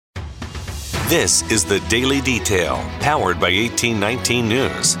This is the Daily Detail, powered by 1819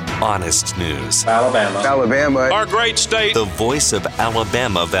 News. Honest news. Alabama. Our great state. The voice of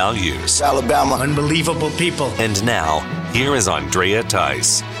Alabama values. Alabama. Unbelievable people. And now, here is Andrea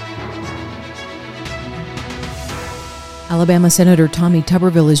Tice. Alabama Senator Tommy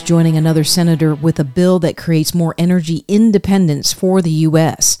Tuberville is joining another senator with a bill that creates more energy independence for the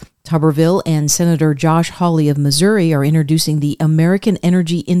U.S. Tuberville and Senator Josh Hawley of Missouri are introducing the American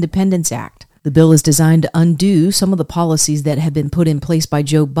Energy Independence Act. The bill is designed to undo some of the policies that have been put in place by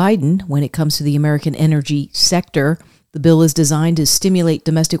Joe Biden when it comes to the American energy sector. The bill is designed to stimulate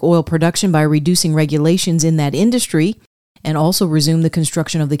domestic oil production by reducing regulations in that industry and also resume the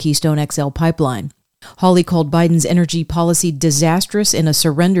construction of the Keystone XL pipeline. Hawley called Biden's energy policy disastrous and a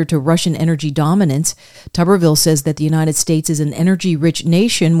surrender to Russian energy dominance. Tuberville says that the United States is an energy-rich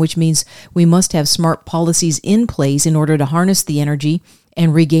nation, which means we must have smart policies in place in order to harness the energy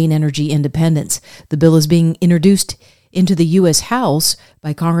and regain energy independence. The bill is being introduced into the U.S. House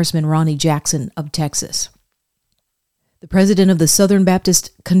by Congressman Ronnie Jackson of Texas. The president of the Southern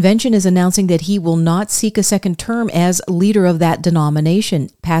Baptist Convention is announcing that he will not seek a second term as leader of that denomination.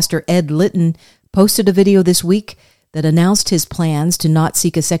 Pastor Ed Litton posted a video this week that announced his plans to not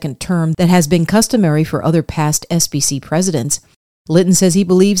seek a second term that has been customary for other past SBC presidents. Litton says he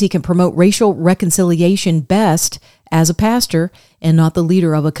believes he can promote racial reconciliation best as a pastor and not the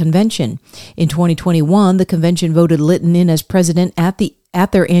leader of a convention. In 2021, the convention voted Litton in as president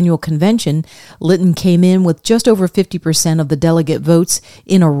at their annual convention. Litton came in with just over 50% of the delegate votes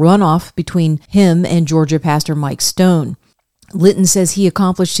in a runoff between him and Georgia pastor Mike Stone. Litton says he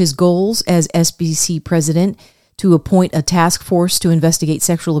accomplished his goals as SBC president to appoint a task force to investigate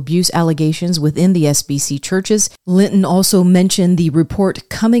sexual abuse allegations within the SBC churches. Litton also mentioned the report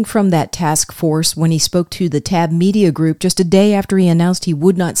coming from that task force when he spoke to the Tab Media Group just a day after he announced he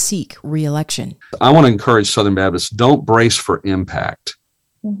would not seek re-election. I want to encourage Southern Baptists, don't brace for impact,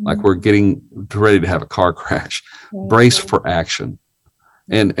 like we're getting ready to have a car crash. Brace for action.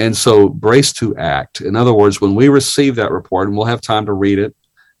 And so brace to act. In other words, when we receive that report, and we'll have time to read it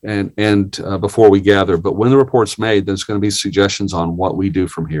and before we gather, but when the report's made, there's going to be suggestions on what we do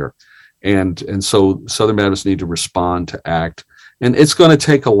from here. And so Southern Baptists need to respond, to act. And it's going to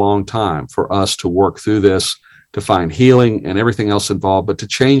take a long time for us to work through this, to find healing and everything else involved, but to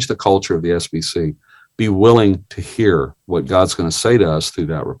change the culture of the SBC. Be willing to hear what God's going to say to us through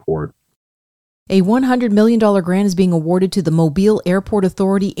that report. A $100 million grant is being awarded to the Mobile Airport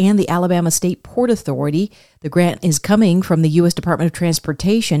Authority and the Alabama State Port Authority. The grant is coming from the U.S. Department of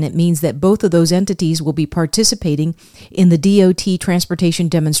Transportation. It means that both of those entities will be participating in the DOT Transportation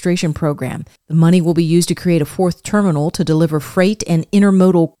Demonstration Program. The money will be used to create a fourth terminal to deliver freight and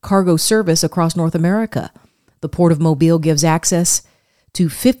intermodal cargo service across North America. The Port of Mobile gives access to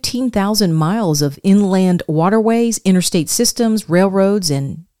 15,000 miles of inland waterways, interstate systems, railroads,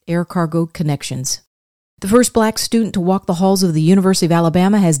 and air cargo connections. The first black student to walk the halls of the University of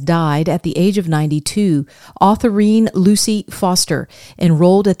Alabama has died at the age of 92. Autherine Lucy Foster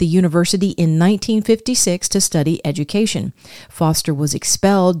enrolled at the university in 1956 to study education. Foster was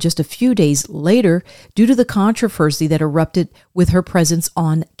expelled just a few days later due to the controversy that erupted with her presence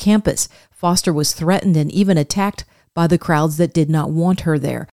on campus. Foster was threatened and even attacked by the crowds that did not want her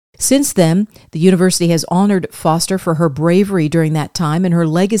there. Since then, the university has honored Foster for her bravery during that time and her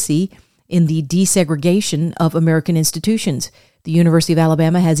legacy in the desegregation of American institutions. The University of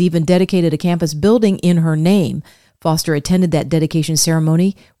Alabama has even dedicated a campus building in her name. Foster attended that dedication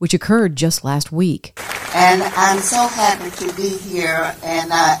ceremony, which occurred just last week. And I'm so happy to be here,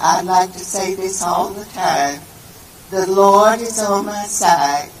 and I like to say this all the time. The Lord is on my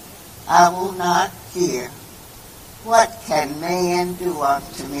side. I will not fear. What can man do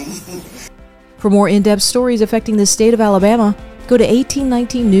unto me? For more in-depth stories affecting the state of Alabama, go to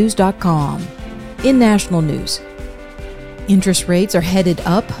 1819news.com. In national news, interest rates are headed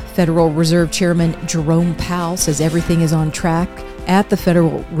up. Federal Reserve Chairman Jerome Powell says everything is on track at the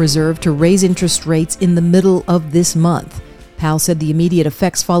Federal Reserve to raise interest rates in the middle of this month. Powell said the immediate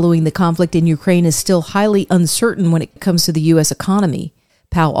effects following the conflict in Ukraine is still highly uncertain when it comes to the U.S. economy.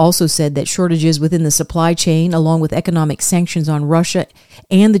 Powell also said that shortages within the supply chain, along with economic sanctions on Russia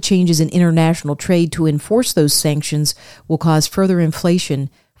and the changes in international trade to enforce those sanctions, will cause further inflation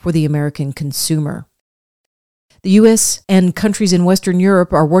for the American consumer. The U.S. and countries in Western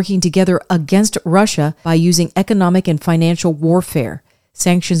Europe are working together against Russia by using economic and financial warfare.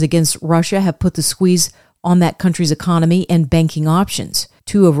 Sanctions against Russia have put the squeeze on that country's economy and banking options.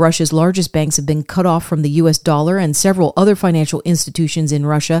 Two of Russia's largest banks have been cut off from the U.S. dollar, and several other financial institutions in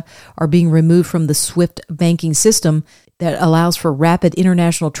Russia are being removed from the SWIFT banking system that allows for rapid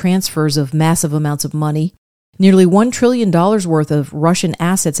international transfers of massive amounts of money. Nearly $1 trillion worth of Russian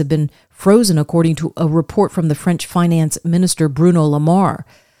assets have been frozen, according to a report from the French finance minister Bruno Le Maire.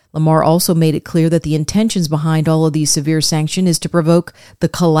 Le Maire also made it clear that the intentions behind all of these severe sanctions is to provoke the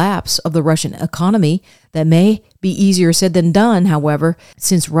collapse of the Russian economy. That may be easier said than done, however,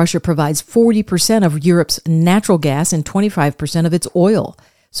 since Russia provides 40% of Europe's natural gas and 25% of its oil.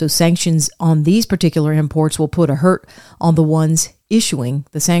 So sanctions on these particular imports will put a hurt on the ones issuing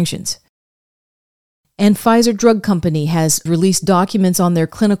the sanctions. And Pfizer Drug Company has released documents on their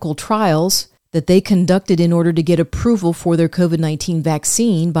clinical trials that they conducted in order to get approval for their COVID-19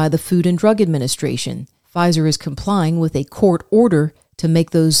 vaccine by the Food and Drug Administration. Pfizer is complying with a court order to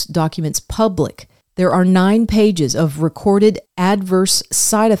make those documents public. There are 9 pages of recorded adverse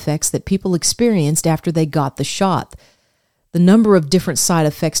side effects that people experienced after they got the shot. The number of different side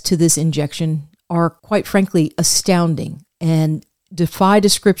effects to this injection are, quite frankly, astounding and defy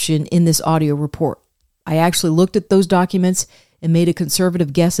description in this audio report. I actually looked at those documents and made a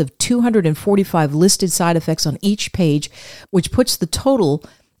conservative guess of 245 listed side effects on each page, which puts the total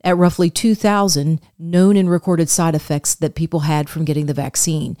at roughly 2,000 known and recorded side effects that people had from getting the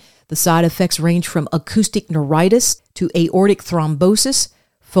vaccine. The side effects range from acoustic neuritis to aortic thrombosis,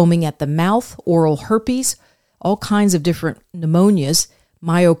 foaming at the mouth, oral herpes, all kinds of different pneumonias,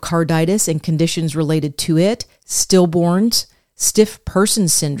 myocarditis and conditions related to it, stillborns, stiff person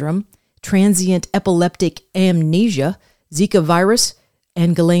syndrome, transient epileptic amnesia, Zika virus,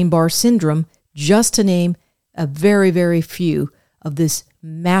 and Guillain-Barré syndrome, just to name a very, very few of this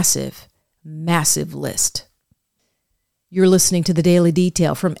massive, massive list. You're listening to The Daily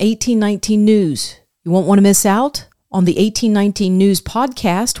Detail from 1819 News. You won't want to miss out on the 1819 News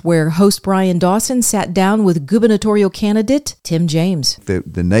podcast, where host Brian Dawson sat down with gubernatorial candidate Tim James.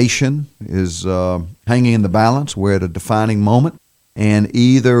 The nation is hanging in the balance. We're at a defining moment. And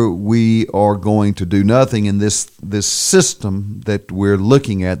either we are going to do nothing in this system that we're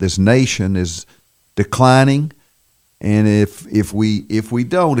looking at. This nation is declining, and if we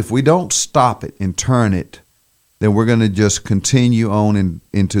don't stop it and turn it, then we're going to just continue on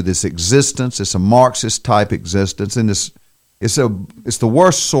into this existence. It's a Marxist type existence, and it's the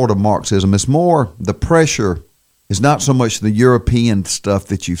worst sort of Marxism. It's more the pressure. It's not so much the European stuff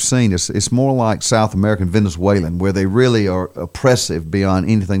that you've seen. It's more like South American, Venezuelan, where they really are oppressive beyond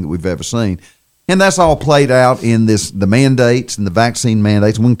anything that we've ever seen. And that's all played out in the mandates and the vaccine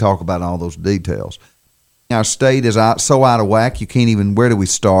mandates. We can talk about all those details. Our state is so out of whack, you can't even, where do we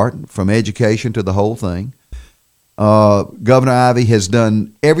start? From education to the whole thing. Governor Ivey has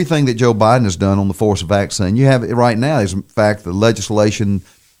done everything that Joe Biden has done on the force of vaccine. You have it right now. Is in fact, the legislation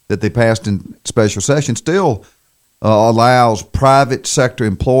that they passed in special session still allows private sector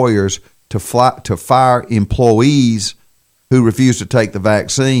employers to fire employees who refuse to take the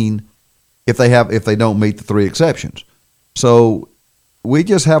vaccine if they don't meet the 3 exceptions. So we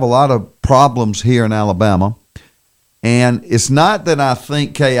just have a lot of problems here in Alabama, and it's not that I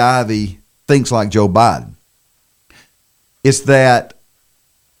think Kay Ivey thinks like Joe Biden. It's that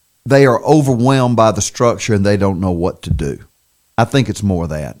they are overwhelmed by the structure and they don't know what to do. I think it's more of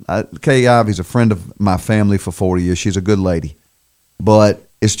that. Kay Ivey's a friend of my family for 40 years. She's a good lady. But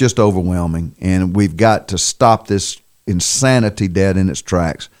it's just overwhelming, and we've got to stop this insanity dead in its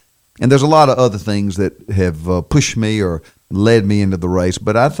tracks. And there's a lot of other things that have pushed me or led me into the race.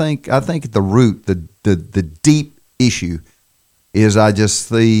 But I think at the root, the deep issue is I just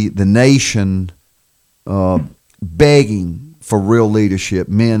see the nation begging for real leadership,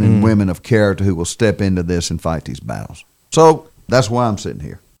 men and women of character who will step into this and fight these battles. So that's why I'm sitting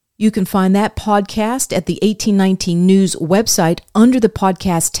here. You can find that podcast at the 1819 News website under the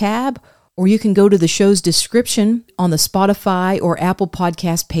podcast tab, or you can go to the show's description on the Spotify or Apple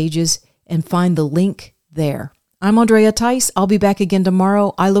podcast pages and find the link there. I'm Andrea Tice. I'll be back again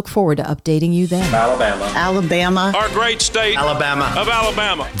tomorrow. I look forward to updating you then. Alabama. Our great state. Alabama. Of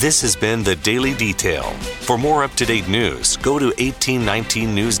Alabama. This has been The Daily Detail. For more up-to-date news, go to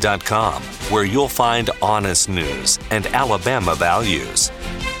 1819news.com, where you'll find honest news and Alabama values.